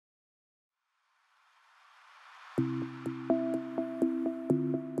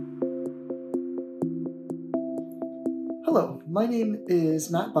Hello, my name is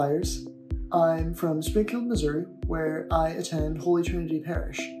Matt Byers. I'm from Springfield, Missouri, where I attend Holy Trinity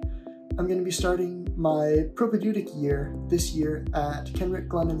Parish. I'm going to be starting my propedeutic year this year at Kenrick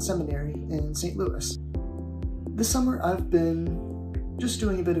Glennon Seminary in St. Louis. This summer I've been just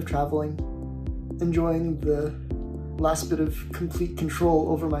doing a bit of traveling, enjoying the last bit of complete control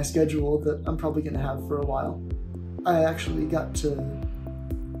over my schedule that I'm probably going to have for a while. I actually got to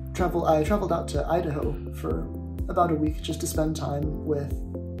I traveled out to Idaho for about a week just to spend time with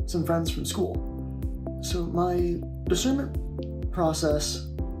some friends from school. So my discernment process,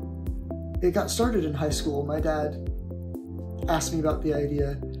 it got started in high school. My dad asked me about the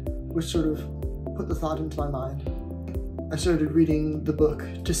idea, which sort of put the thought into my mind. I started reading the book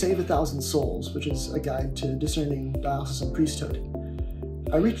To Save 1,000 Souls, which is a guide to discerning diocesan priesthood.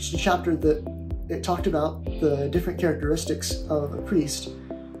 I reached a chapter that it talked about the different characteristics of a priest,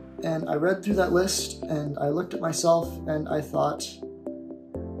 and I read through that list and I looked at myself and I thought,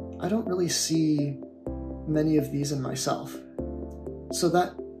 I don't really see many of these in myself. So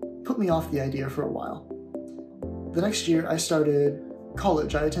that put me off the idea for a while. The next year I started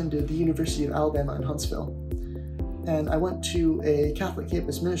college. I attended the University of Alabama in Huntsville, and I went to a Catholic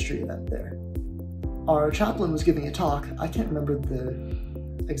Campus Ministry event there. Our chaplain was giving a talk. I can't remember the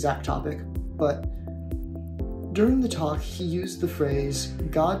exact topic, but during the talk he used the phrase,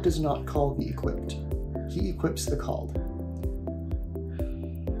 "God does not call the equipped, he equips the called."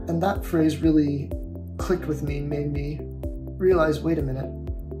 And that phrase really clicked with me, made me realize, wait a minute,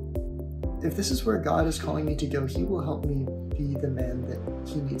 if this is where God is calling me to go, he will help me be the man that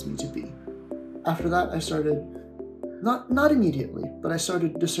he needs me to be. After that, I started, not immediately, but I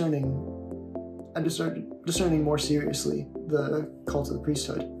started discerning more seriously the call to the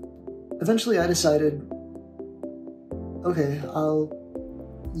priesthood. Eventually I decided, okay,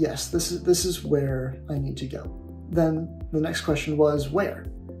 yes, this is where I need to go. Then the next question was where?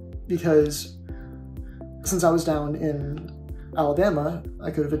 Because since I was down in Alabama,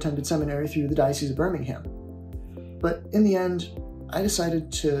 I could have attended seminary through the Diocese of Birmingham. But in the end, I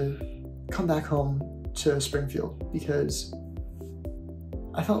decided to come back home to Springfield because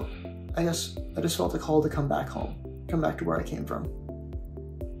I just felt a call to come back home, come back to where I came from.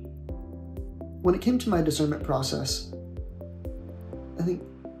 When it came to my discernment process, I think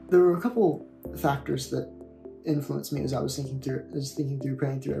there were a couple factors that influenced me as I was thinking through,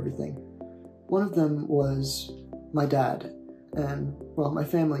 praying through everything. One of them was my dad and, well, my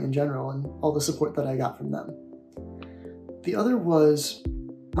family in general and all the support that I got from them. The other was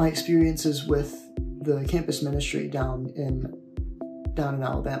my experiences with the campus ministry down in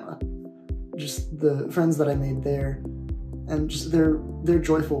Alabama. Just the friends that I made there and just their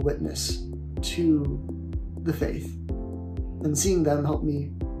joyful witness to the faith, and seeing them help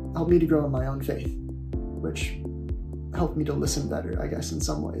me to grow in my own faith, which helped me to listen better, I guess, in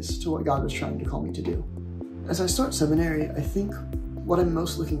some ways, to what God was trying to call me to do. As I start seminary, I think what I'm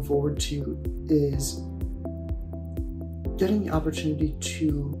most looking forward to is getting the opportunity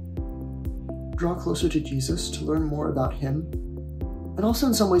to draw closer to Jesus, to learn more about him, and also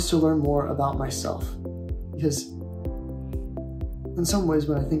in some ways to learn more about myself. Because in some ways,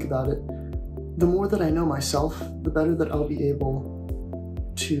 when I think about it, the more that I know myself, the better that I'll be able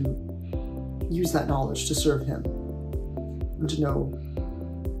to use that knowledge to serve him and to know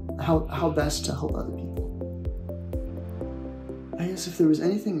how best to help other people. I guess if there was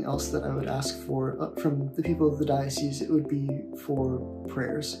anything else that I would ask for from the people of the diocese, it would be for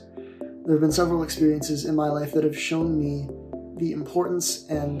prayers. There have been several experiences in my life that have shown me the importance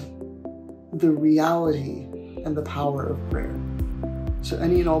and the reality and the power of prayer. So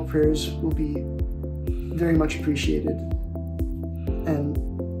any and all prayers will be very much appreciated, and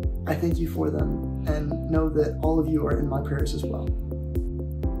I thank you for them and know that all of you are in my prayers as well.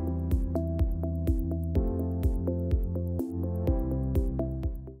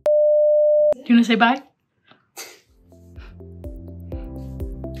 Do you want to say bye?